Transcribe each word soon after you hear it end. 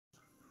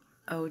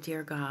Oh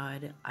dear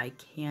God, I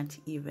can't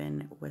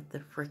even with the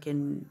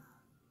frickin'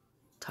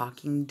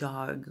 talking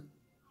dog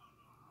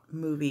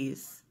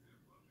movies.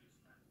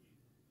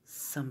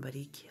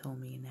 Somebody kill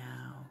me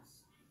now.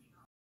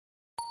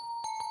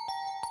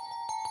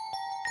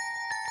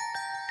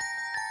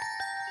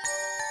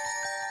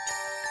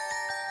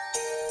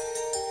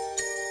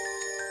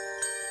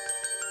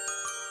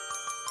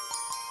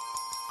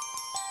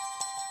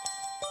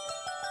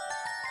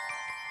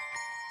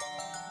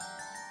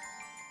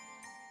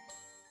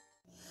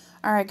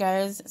 All right,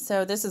 guys,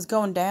 so this is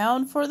going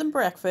down for the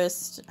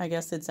breakfast. I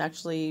guess it's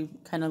actually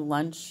kind of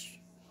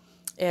lunch.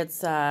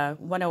 It's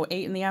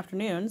 1:08 in the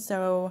afternoon,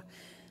 so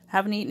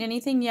haven't eaten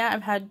anything yet.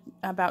 I've had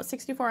about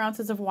 64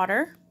 ounces of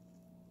water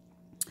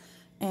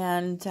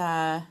and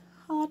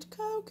hot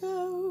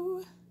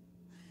cocoa.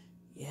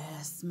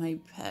 Yes, my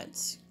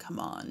pet, come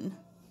on.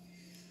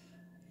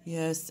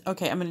 Yes,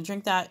 okay, I'm gonna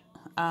drink that.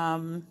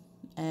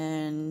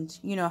 And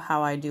you know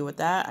how I do with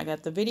that. I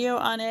got the video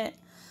on it.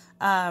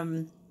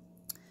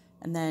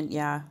 And then,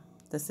 yeah,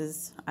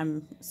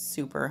 I'm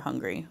super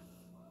hungry.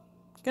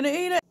 Gonna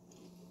eat it.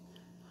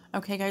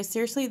 Okay, guys,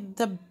 seriously,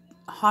 the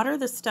hotter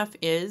the stuff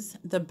is,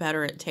 the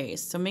better it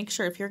tastes. So make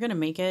sure if you're gonna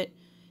make it,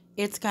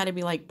 it's gotta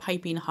be like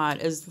piping hot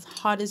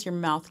as your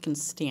mouth can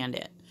stand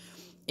it.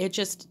 It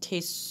just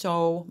tastes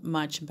so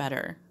much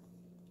better.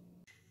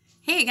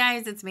 Hey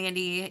guys, it's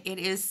Mandy. It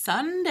is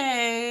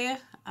Sunday,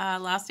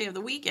 last day of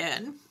the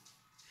weekend,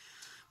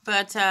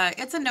 but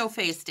it's a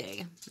no-face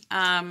day.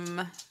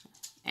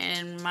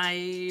 And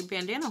my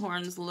bandana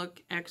horns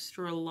look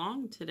extra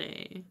long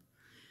today.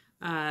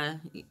 I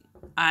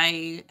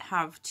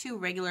have 2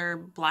 regular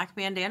black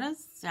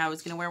bandanas. I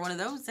was going to wear one of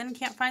those and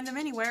can't find them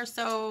anywhere,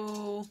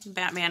 so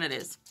Batman it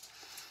is.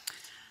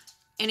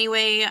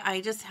 Anyway, I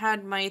just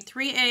had my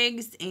 3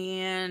 eggs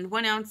and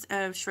 1 ounce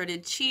of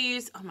shredded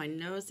cheese. Oh, my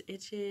nose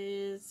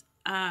itches.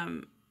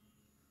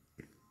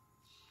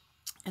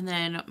 And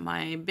then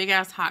my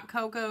big-ass hot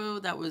cocoa.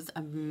 That was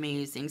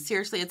amazing.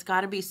 Seriously, it's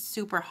got to be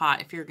super hot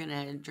if you're going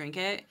to drink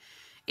it.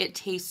 It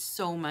tastes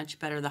so much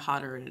better the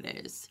hotter it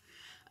is.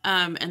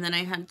 And then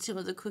I had 2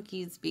 of the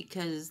cookies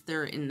because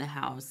they're in the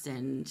house,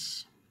 and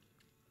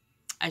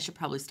I should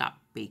probably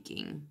stop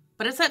baking.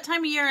 But it's that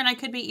time of year, and I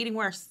could be eating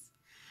worse.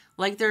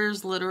 Like,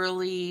 there's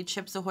literally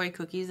Chips Ahoy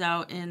cookies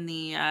out in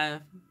the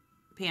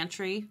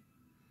pantry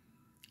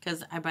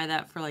because I buy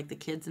that for, like, the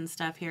kids and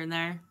stuff here and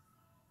there.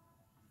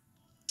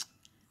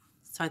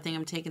 So I think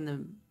I'm taking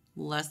the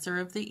lesser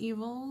of the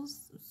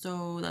evils.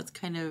 So that's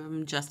kind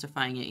of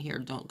justifying it here.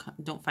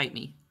 Don't fight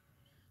me.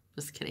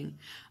 Just kidding.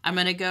 I'm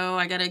going to go.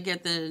 I got to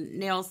get the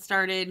nails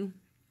started.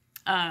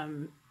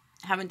 Haven't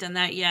done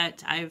that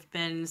yet. I've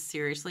been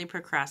seriously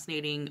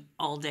procrastinating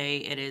all day.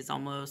 It is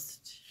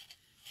almost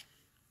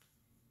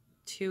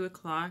 2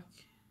 o'clock.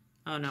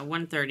 Oh no,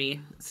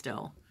 1:30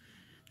 still.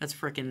 That's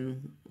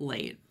freaking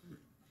late.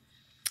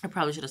 I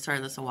probably should have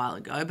started this a while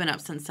ago. I've been up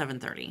since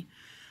 7:30.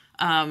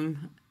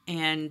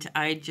 And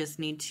I just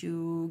need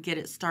to get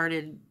it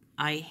started.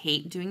 I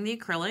hate doing the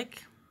acrylic,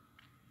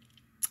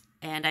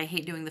 and I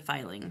hate doing the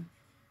filing.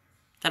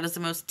 That is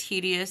the most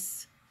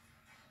tedious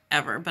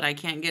ever, but I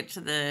can't get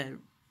to the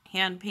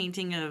hand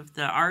painting of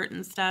the art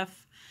and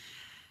stuff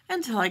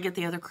until I get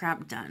the other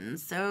crap done.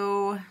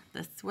 So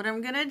that's what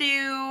I'm gonna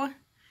do.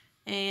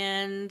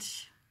 And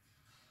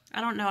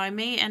I don't know, I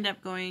may end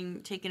up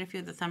taking a few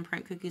of the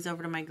thumbprint cookies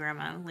over to my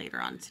grandma later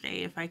on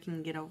today if I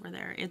can get over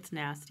there. It's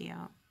nasty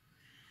out.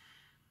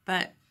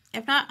 But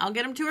if not, I'll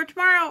get them to her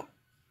tomorrow.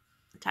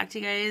 Talk to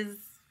you guys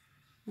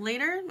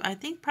later. I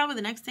think probably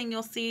the next thing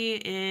you'll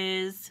see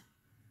is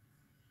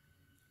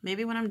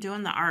maybe when I'm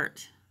doing the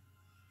art.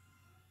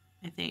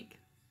 I think.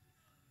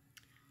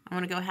 I'm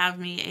going to go have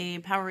me a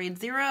Powerade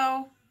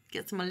Zero,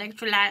 get some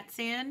electrolytes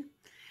in,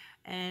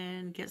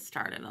 and get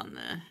started on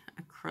the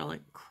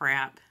acrylic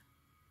crap.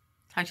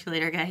 Talk to you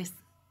later, guys.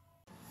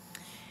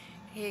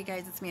 Hey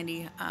guys, it's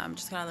Mandy.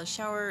 Just got out of the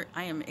shower.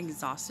 I am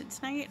exhausted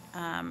tonight.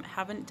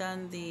 Haven't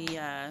done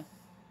the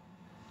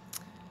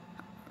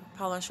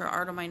polish or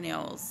art on my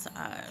nails,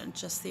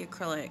 just the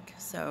acrylic.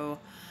 So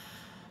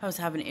I was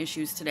having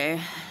issues today.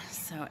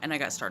 And I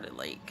got started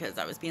late because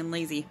I was being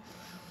lazy.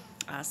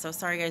 So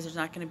sorry guys, there's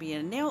not going to be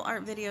a nail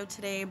art video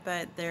today,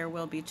 but there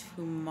will be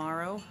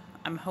tomorrow.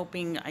 I'm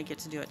hoping I get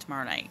to do it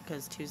tomorrow night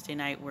because Tuesday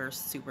night we're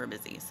super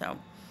busy. So,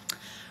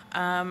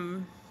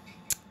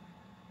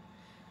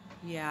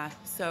 yeah,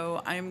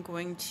 so I'm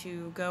going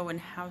to go and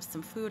have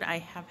some food. I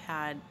have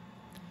had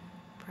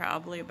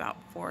probably about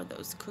 4 of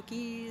those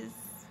cookies.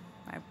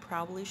 I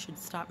probably should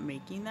stop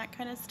making that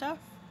kind of stuff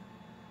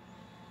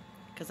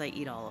because I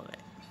eat all of it.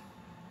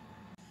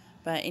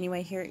 But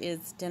anyway, here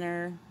is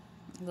dinner.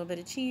 A little bit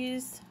of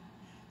cheese,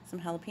 some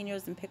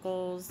jalapenos and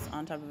pickles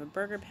on top of a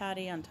burger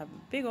patty, on top of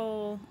a big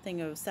old thing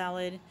of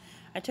salad.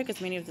 I took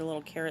as many of the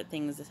little carrot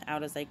things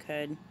out as I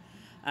could.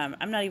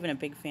 I'm not even a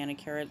big fan of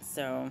carrots,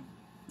 so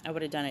I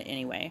would have done it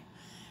anyway.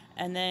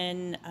 And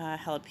then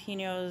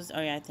jalapenos. Oh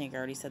yeah, I think I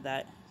already said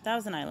that.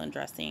 Thousand Island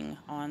dressing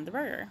on the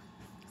burger.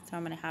 So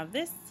I'm going to have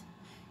this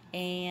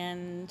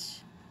and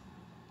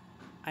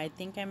I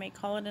think I may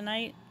call it a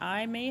night.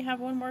 I may have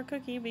one more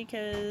cookie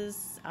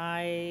because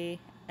I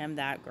am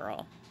that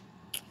girl.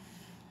 All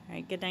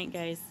right, good night,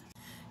 guys.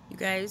 You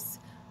guys,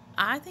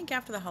 I think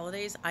after the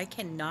holidays, I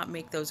cannot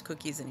make those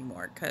cookies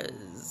anymore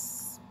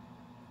because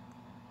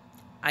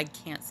I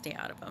can't stay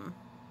out of them.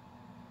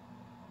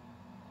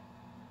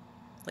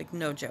 Like,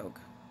 no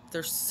joke.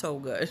 They're so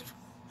good.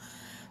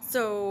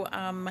 So,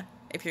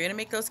 if you're going to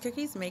make those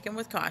cookies, make them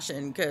with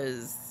caution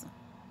because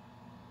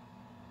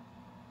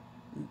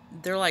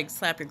they're like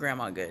slap your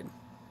grandma good.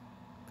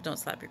 But don't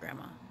slap your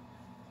grandma.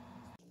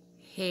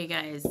 Hey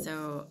guys,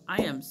 so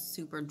I am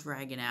super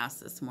dragging ass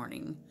this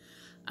morning.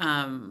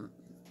 Yeah.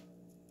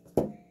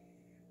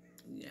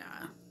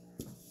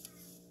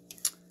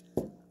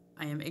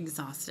 I am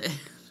exhausted.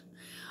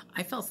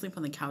 I fell asleep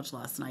on the couch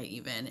last night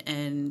even,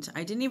 and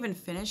I didn't even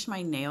finish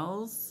my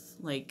nails.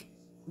 Like,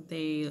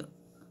 they...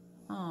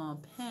 Oh,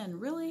 pen,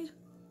 really?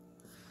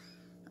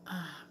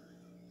 I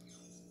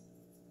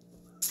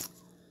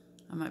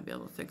might be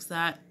able to fix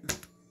that.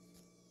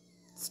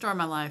 Story of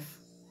my life.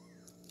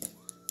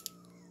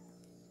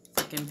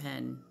 Fucking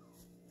pen.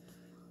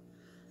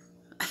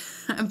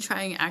 I'm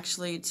trying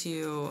actually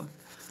to...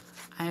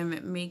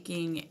 I'm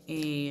making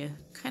a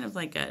kind of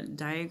like a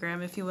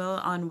diagram, if you will,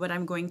 on what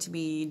I'm going to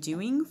be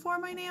doing for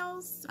my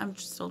nails. I'm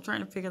still trying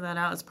to figure that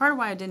out. It's part of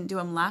why I didn't do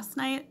them last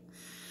night.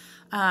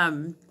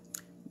 Gonna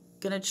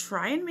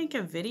try and make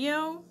a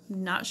video.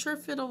 Not sure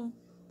if it'll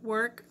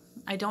work.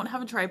 I don't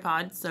have a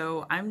tripod,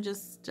 so I'm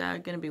just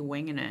gonna be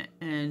winging it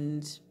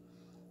and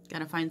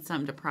gotta find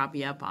something to prop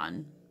you up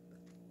on,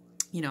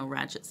 you know,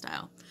 ratchet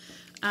style.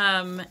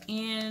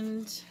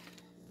 And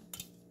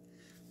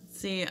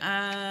see,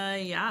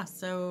 yeah,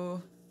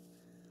 so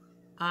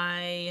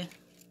I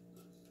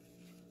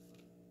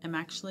am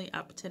actually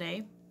up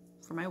today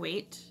for my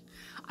weight.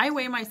 I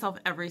weigh myself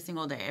every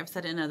single day. I've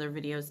said it in other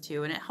videos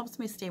too, and it helps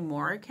me stay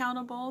more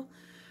accountable.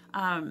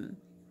 And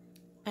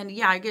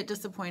yeah, I get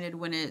disappointed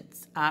when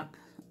it's up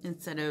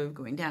instead of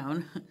going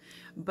down.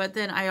 But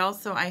then I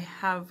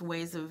have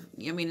ways of,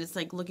 I mean, it's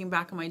like looking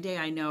back on my day,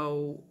 I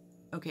know,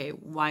 okay,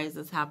 why is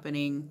this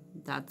happening?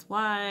 That's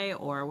why,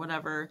 or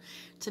whatever.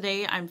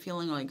 Today I'm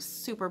feeling like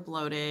super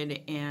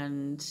bloated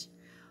and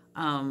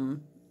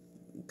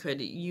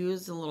could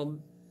use a little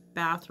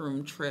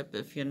bathroom trip,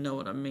 if you know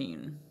what I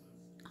mean.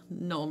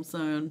 Know what I'm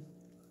saying?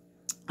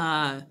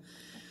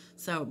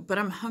 But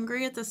I'm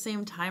hungry at the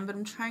same time, but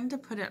I'm trying to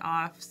put it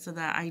off so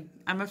that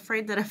I'm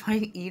afraid that if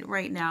I eat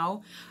right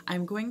now,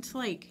 I'm going to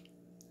like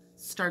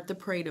start the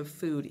parade of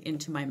food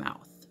into my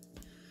mouth.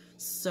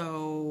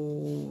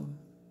 So,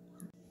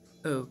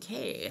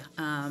 okay.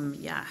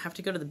 Yeah, I have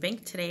to go to the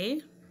bank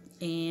today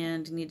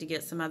and need to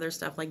get some other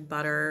stuff like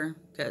butter,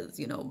 because,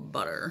 you know,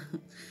 butter.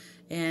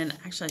 And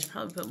actually, I should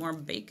probably put more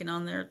bacon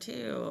on there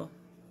too,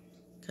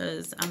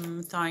 because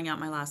I'm thawing out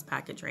my last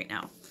package right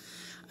now.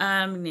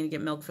 Need to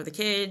get milk for the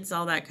kids,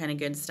 all that kind of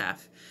good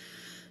stuff.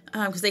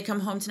 Because they come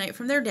home tonight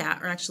from their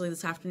dad, or actually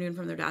this afternoon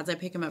from their dads. I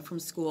pick them up from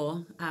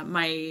school.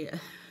 My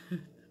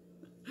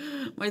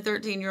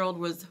 13-year-old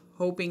was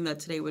hoping that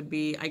today would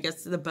be, I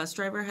guess the bus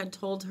driver had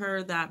told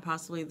her that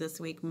possibly this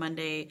week,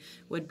 Monday,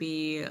 would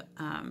be,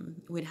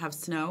 we'd have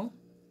snow.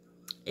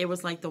 It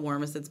was like the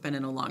warmest it's been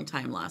in a long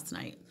time last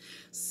night.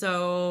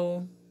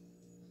 So,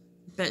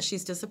 bet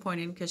she's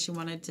disappointed because she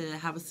wanted to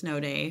have a snow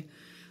day.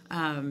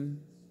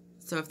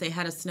 So if they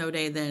had a snow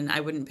day, then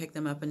I wouldn't pick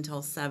them up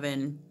until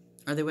 7,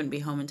 or they wouldn't be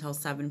home until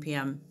 7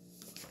 p.m.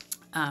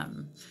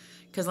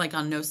 Because like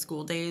on no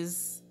school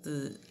days,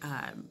 the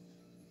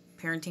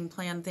parenting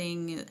plan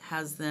thing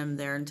has them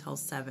there until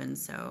 7,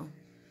 so,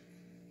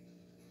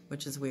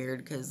 which is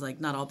weird because like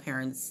not all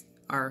parents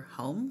are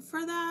home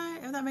for that,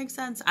 if that makes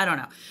sense. I don't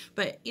know.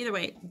 But either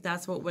way,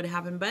 that's what would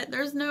happen. But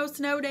there's no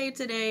snow day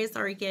today.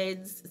 Sorry,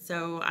 kids.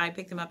 So I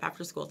picked them up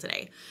after school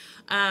today.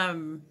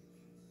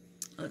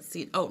 Let's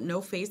see. Oh,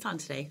 no face on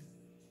today.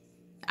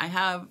 I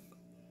have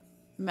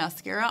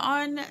mascara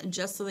on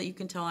just so that you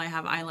can tell I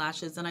have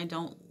eyelashes and I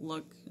don't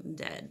look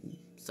dead.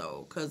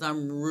 So, because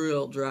I'm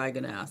real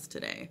dragging ass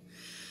today.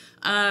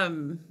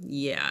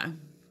 Yeah.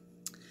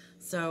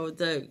 So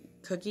the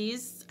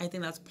cookies, I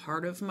think that's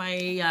part of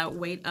my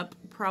weight up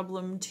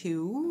problem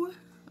too.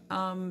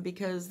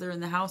 Because they're in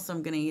the house, so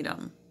I'm going to eat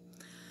them.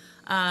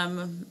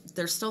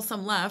 There's still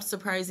some left.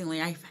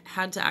 Surprisingly, I've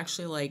had to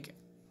actually like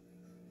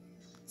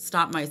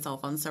stop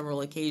myself on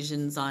several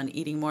occasions on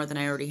eating more than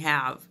I already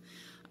have.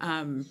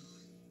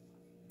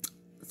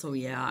 So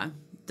yeah,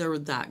 they're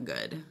that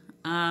good.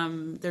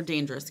 They're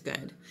dangerous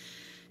good.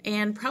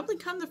 And probably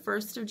come the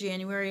 1st of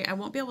January, I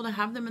won't be able to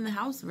have them in the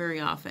house very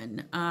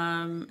often.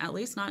 At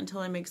least not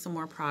until I make some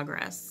more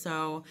progress.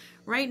 So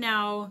right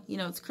now, you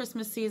know, it's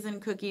Christmas season,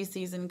 cookie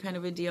season kind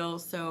of a deal.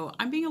 So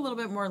I'm being a little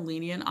bit more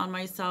lenient on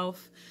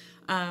myself.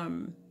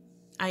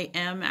 I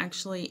am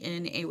actually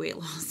in a weight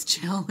loss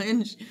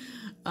challenge.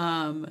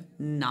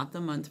 Not the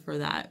month for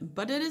that,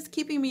 but it is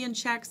keeping me in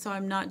check, so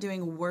I'm not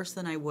doing worse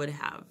than I would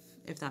have,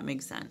 if that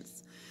makes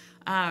sense.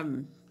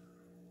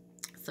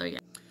 So yeah,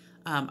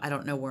 I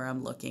don't know where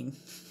I'm looking.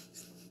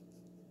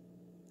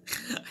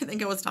 I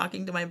think I was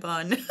talking to my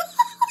bun.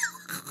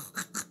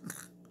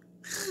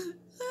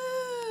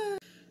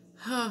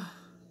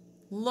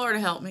 Lord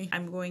help me.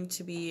 I'm going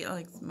to be,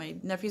 like, my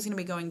nephew's going to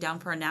be going down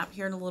for a nap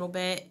here in a little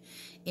bit.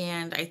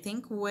 And I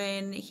think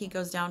when he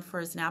goes down for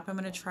his nap, I'm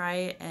going to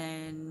try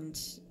and,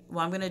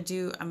 well, I'm going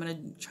to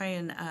try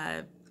and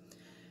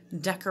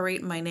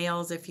decorate my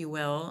nails, if you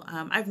will.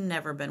 I've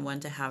never been one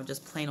to have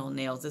just plain old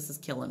nails. This is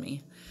killing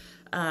me.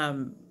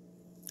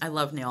 I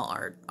love nail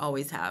art.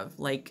 Always have.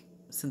 Like,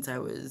 since I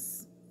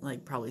was,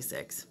 like, probably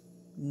 6.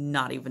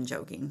 Not even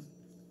joking.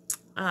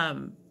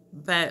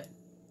 But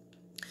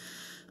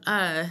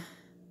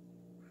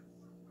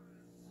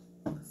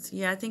so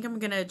yeah, I think I'm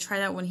going to try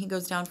that when he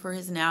goes down for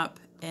his nap.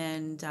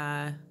 And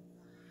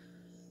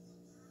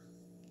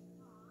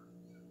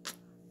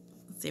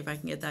see if I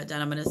can get that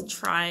done. I'm going to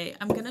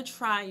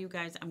try, you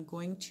guys, I'm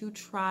going to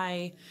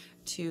try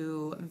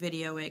to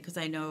video it, because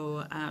I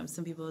know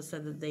some people have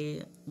said that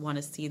they want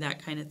to see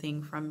that kind of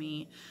thing from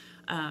me.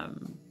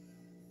 And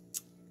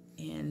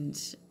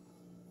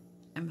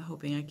I'm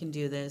hoping I can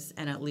do this,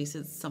 and at least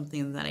it's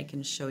something that I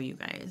can show you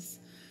guys.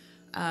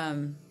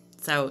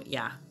 So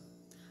yeah,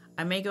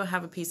 I may go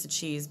have a piece of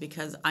cheese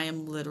because I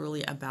am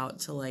literally about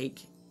to, like,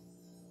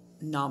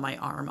 gnaw my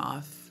arm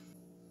off.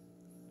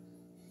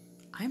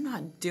 I'm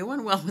not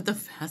doing well with the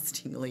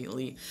fasting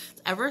lately.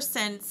 Ever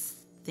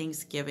since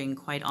Thanksgiving,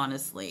 quite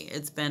honestly,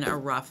 it's been a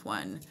rough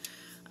one.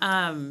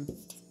 And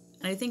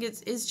I think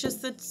it's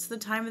just it's the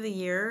time of the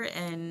year,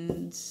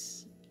 and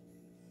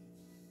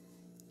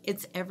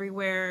it's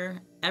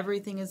everywhere.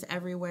 Everything is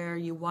everywhere.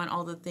 You want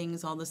all the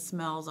things, all the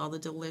smells, all the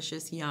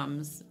delicious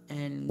yums,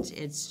 and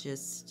it's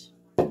just...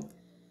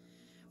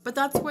 But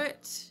that's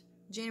what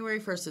January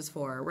 1st is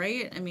for,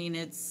 right? I mean,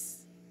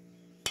 that's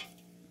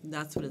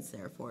what it's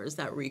there for, is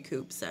that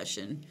recoup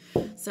session.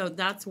 So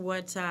that's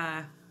what,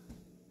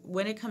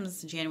 when it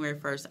comes to January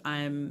 1st,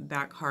 I'm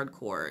back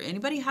hardcore.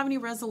 Anybody have any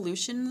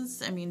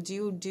resolutions? I mean, do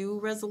you do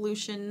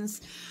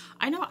resolutions?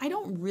 I know I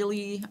don't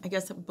really, I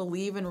guess,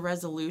 believe in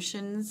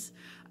resolutions,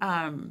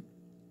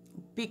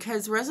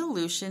 because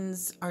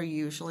resolutions are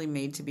usually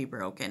made to be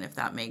broken, if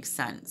that makes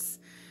sense.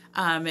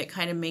 It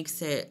kind of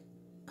makes it,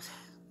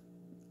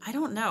 I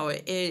don't know,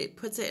 it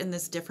puts it in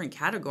this different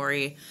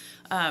category.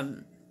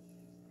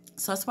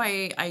 So that's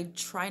why I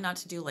try not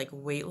to do, like,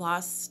 weight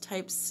loss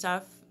type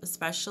stuff,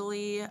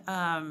 especially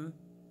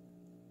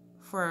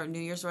for New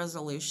Year's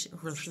resolution.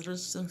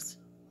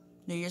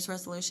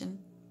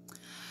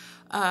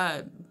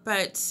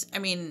 But I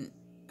mean,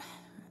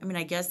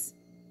 I guess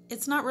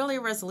it's not really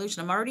a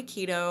resolution. I'm already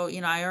keto.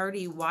 You know, I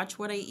already watch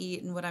what I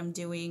eat and what I'm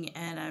doing,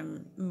 and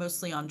I'm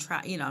mostly on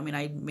track. You know, I mean,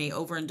 I may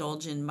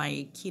overindulge in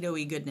my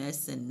keto-y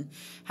goodness and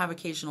have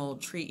occasional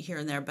treat here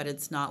and there, but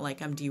it's not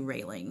like I'm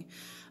derailing.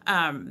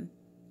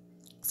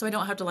 So I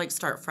don't have to, like,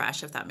 start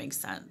fresh, if that makes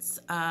sense.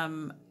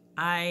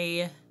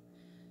 I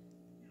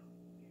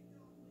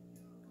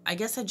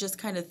guess I just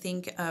kind of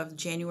think of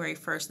January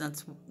 1st, and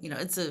that's, you know,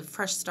 it's a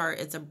fresh start.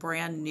 It's a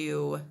brand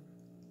new,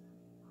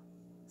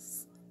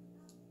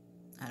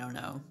 I don't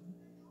know,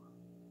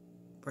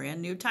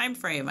 brand new time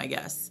frame, I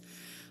guess.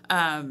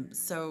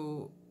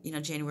 So, you know,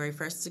 January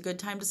 1st is a good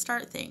time to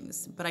start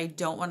things, but I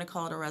don't want to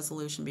call it a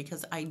resolution,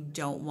 because I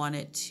don't want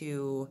it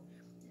to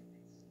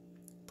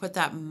put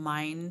that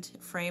mind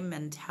frame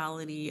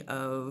mentality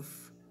of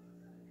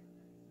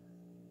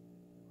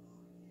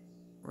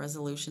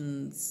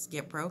resolutions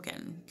get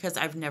broken, because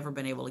I've never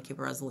been able to keep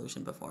a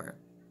resolution before.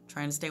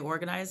 Trying to stay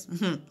organized?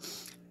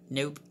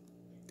 Nope.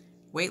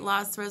 Weight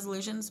loss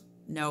resolutions?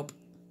 Nope.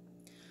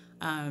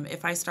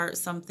 If I start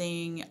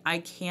something, I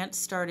can't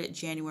start it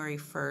January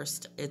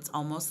 1st. It's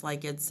almost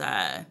like it's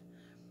a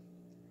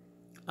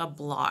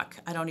block.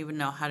 I don't even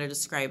know how to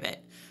describe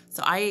it.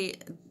 So I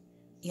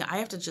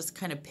have to just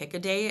kind of pick a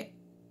date,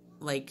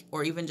 like,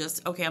 or even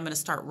just, okay, I'm going to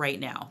start right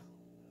now.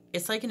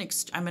 It's like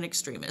I'm an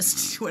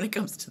extremist when it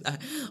comes to that.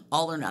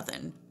 All or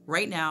nothing.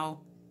 Right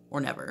now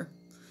or never.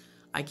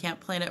 I can't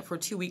plan it for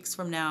 2 weeks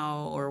from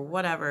now or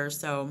whatever.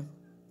 So,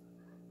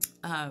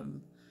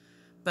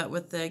 but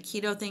with the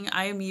keto thing,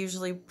 I am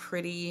usually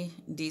pretty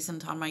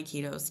decent on my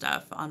keto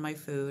stuff, on my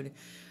food.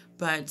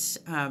 But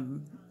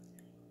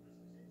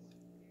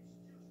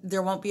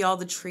there won't be all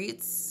the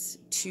treats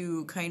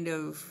to kind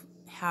of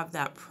have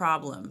that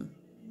problem,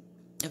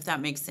 if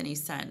that makes any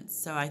sense.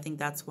 So I think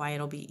that's why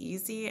it'll be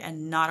easy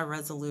and not a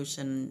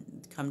resolution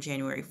come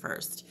January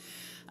 1st.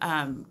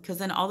 Because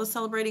then all the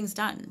celebrating's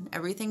done.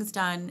 Everything's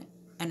done,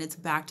 and it's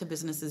back to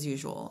business as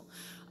usual.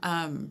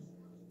 And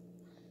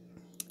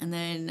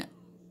then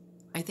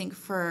I think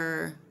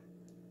because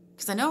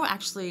I know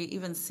actually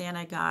even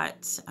Santa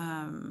got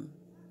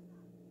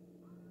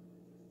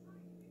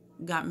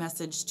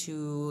message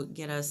to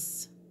get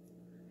us,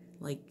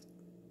 like,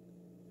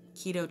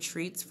 keto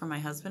treats for my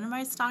husband in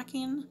my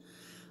stocking,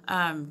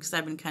 because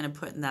I've been kind of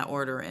putting that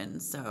order in.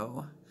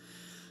 So,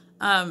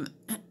 and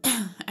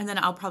then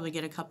I'll probably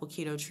get a couple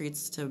keto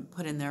treats to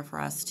put in there for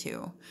us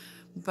too.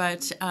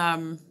 But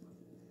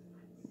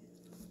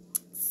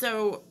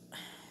so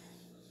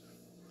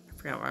I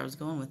forgot where I was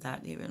going with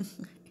that even.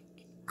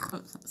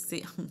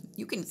 See,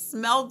 you can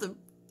smell the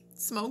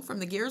smoke from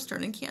the gears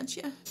turning, can't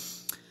you?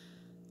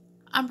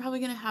 I'm probably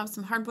going to have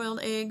some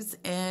hard-boiled eggs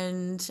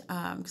and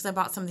because I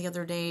bought some the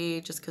other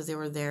day just because they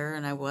were there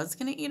and I was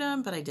going to eat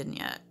them, but I didn't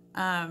yet.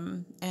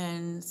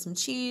 And some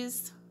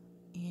cheese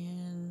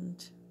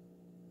and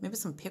maybe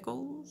some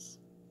pickles.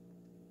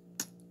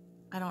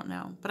 I don't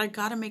know. But I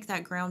got to make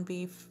that ground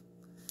beef.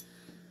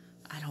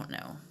 I don't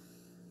know.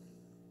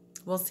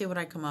 We'll see what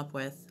I come up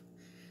with.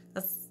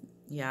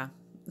 Yeah.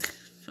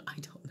 I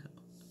don't know.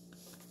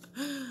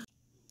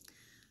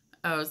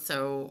 Oh,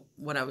 so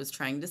what I was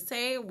trying to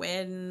say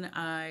when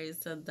I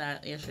said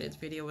that yesterday's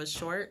video was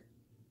short,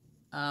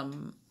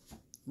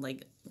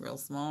 like real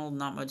small,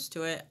 not much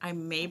to it. I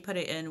may put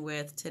it in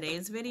with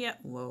today's video.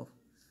 Whoa.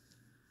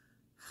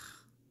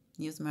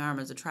 Use my arm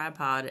as a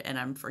tripod and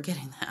I'm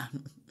forgetting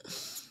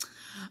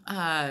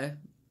that.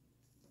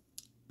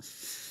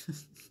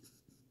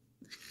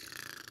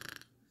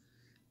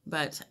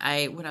 But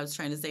what I was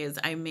trying to say is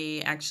I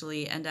may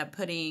actually end up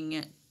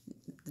putting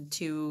the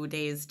 2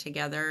 days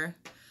together.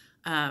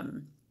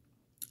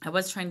 I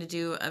was trying to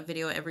do a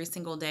video every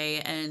single day,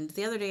 and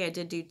the other day I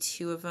did do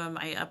 2 of them.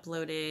 I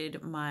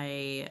uploaded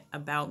my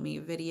About Me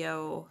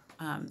video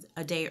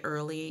a day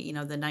early, you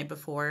know, the night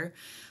before,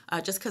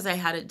 just because I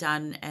had it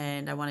done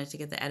and I wanted to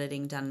get the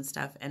editing done and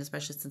stuff, and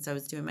especially since I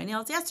was doing my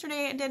nails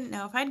yesterday, I didn't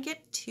know if I'd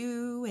get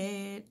to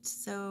it,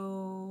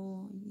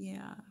 so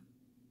yeah.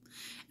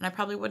 And I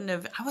probably wouldn't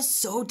have. I was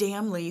so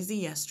damn lazy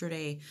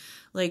yesterday.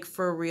 Like,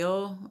 for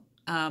real.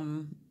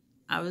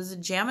 I was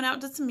jamming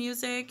out to some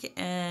music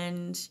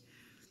and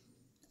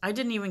I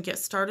didn't even get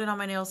started on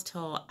my nails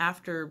till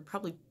after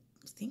probably,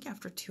 I think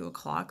after 2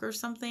 o'clock or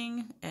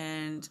something.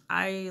 And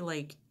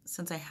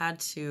since I had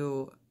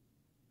to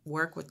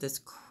work with this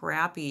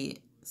crappy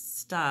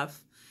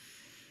stuff,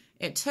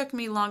 it took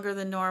me longer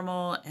than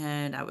normal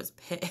and I was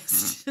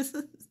pissed.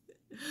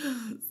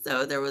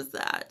 So there was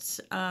that.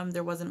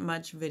 There wasn't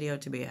much video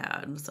to be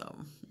had, so.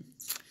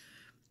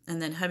 And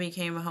then hubby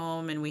came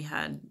home and we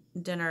had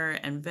dinner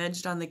and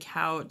vegged on the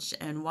couch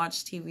and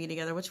watched TV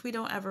together, which we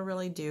don't ever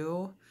really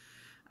do.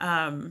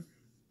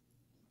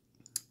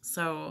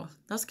 So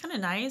that was kind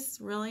of nice,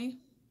 really.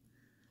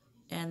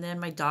 And then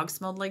my dog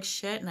smelled like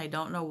shit and I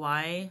don't know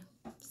why.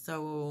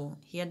 So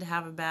he had to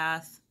have a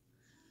bath.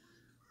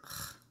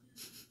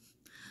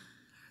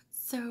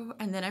 So,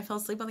 and then I fell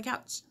asleep on the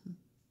couch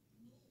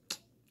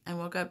and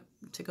woke up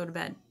to go to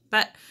bed.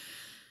 But,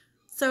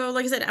 so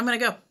like I said, I'm going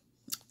to go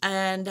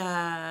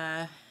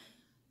and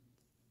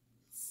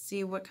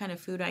see what kind of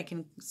food I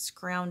can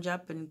scrounge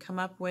up and come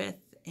up with.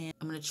 And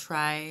I'm going to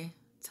try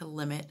to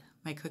limit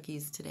my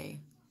cookies today.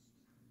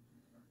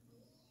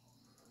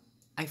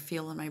 I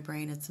feel in my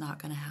brain it's not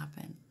going to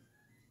happen.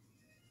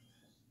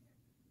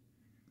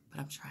 But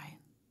I'm trying.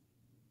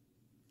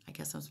 I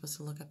guess I'm supposed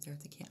to look up there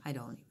at the camera. I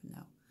don't even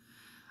know.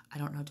 I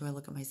don't know. Do I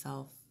look at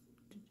myself?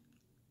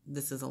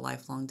 This is a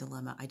lifelong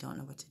dilemma. I don't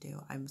know what to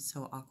do. I'm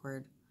so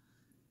awkward.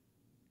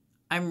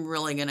 I'm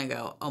really going to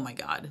go, oh my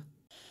God.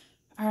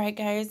 All right,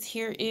 guys,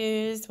 here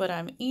is what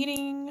I'm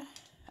eating.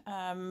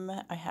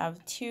 I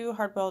have 2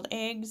 hard-boiled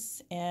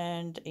eggs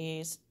and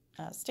a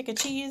stick of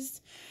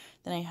cheese.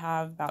 Then I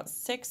have about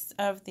 6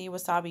 of the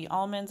wasabi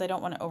almonds. I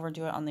don't want to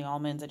overdo it on the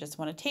almonds. I just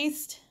want to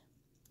taste.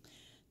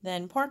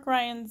 Then pork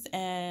rinds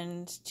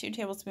and 2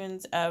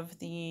 tablespoons of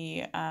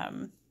the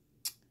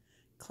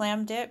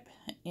clam dip.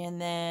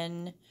 And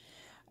then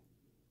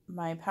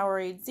my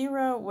Powerade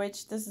Zero,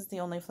 which this is the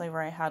only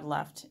flavor I had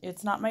left.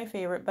 It's not my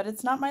favorite, but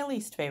it's not my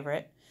least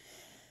favorite.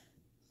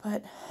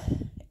 But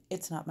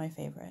it's not my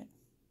favorite.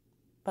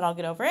 But I'll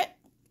get over it.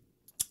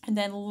 And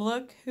then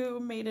look who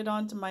made it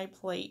onto my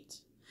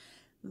plate.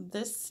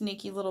 This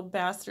sneaky little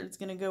bastard's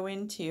going to go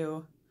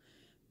into.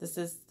 This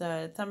is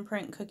the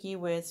thumbprint cookie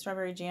with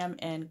strawberry jam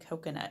and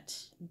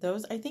coconut.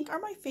 Those, I think, are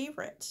my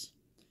favorite.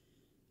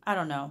 I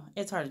don't know.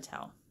 It's hard to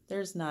tell.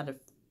 There's not a...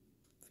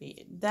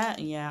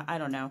 yeah, I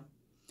don't know.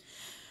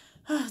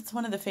 It's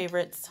one of the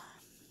favorites.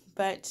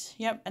 But,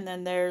 yep, and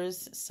then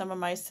there's some of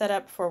my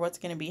setup for what's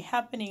going to be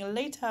happening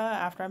later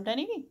after I'm done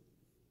eating.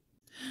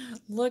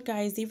 Look,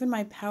 guys, even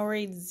my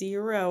Powerade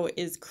Zero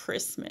is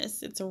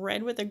Christmas. It's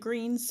red with a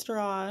green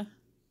straw.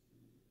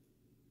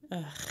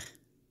 Ugh.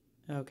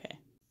 Okay.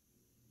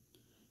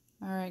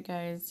 All right,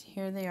 guys,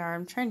 here they are.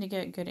 I'm trying to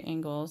get good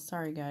angles.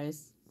 Sorry,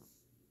 guys.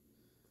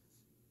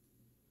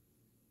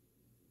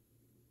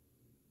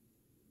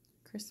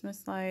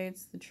 Christmas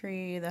lights, the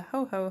tree, the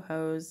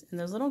ho-ho-hos, and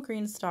those little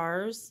green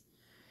stars.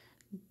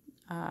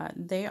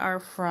 They are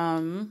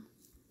from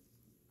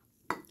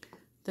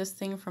this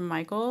thing from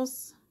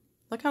Michaels.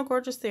 Look how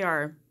gorgeous they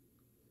are.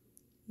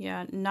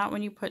 Yeah, not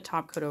when you put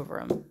top coat over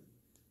them.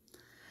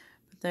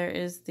 But there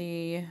is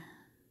the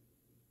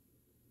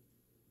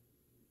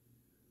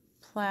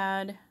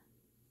plaid, a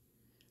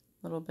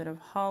little bit of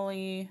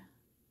holly.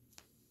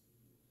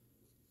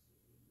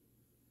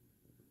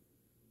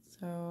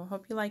 So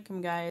hope you like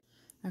them, guys.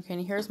 Okay,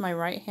 and here's my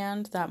right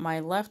hand that my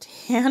left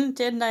hand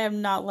did, and I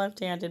am not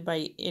left-handed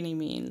by any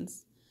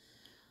means.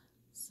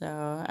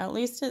 So at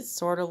least it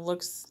sort of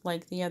looks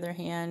like the other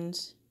hand.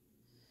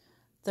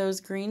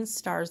 Those green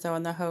stars, though,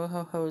 and the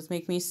ho-ho-hos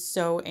make me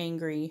so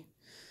angry.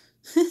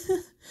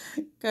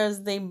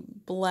 because they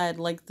bled,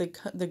 like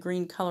the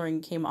green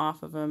coloring came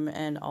off of them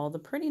and all the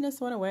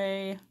prettiness went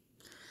away.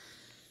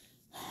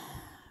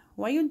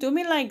 Why you do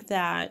me like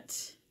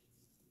that?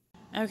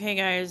 Okay,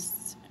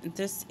 guys,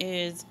 this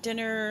is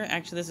dinner.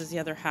 Actually, this is the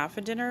other half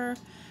of dinner.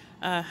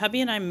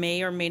 Hubby and I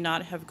may or may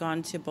not have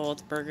gone to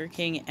both Burger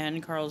King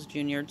and Carl's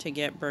Jr. to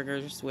get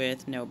burgers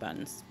with no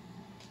buns.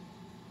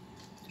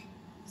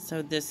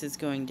 So this is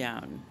going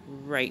down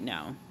right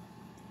now.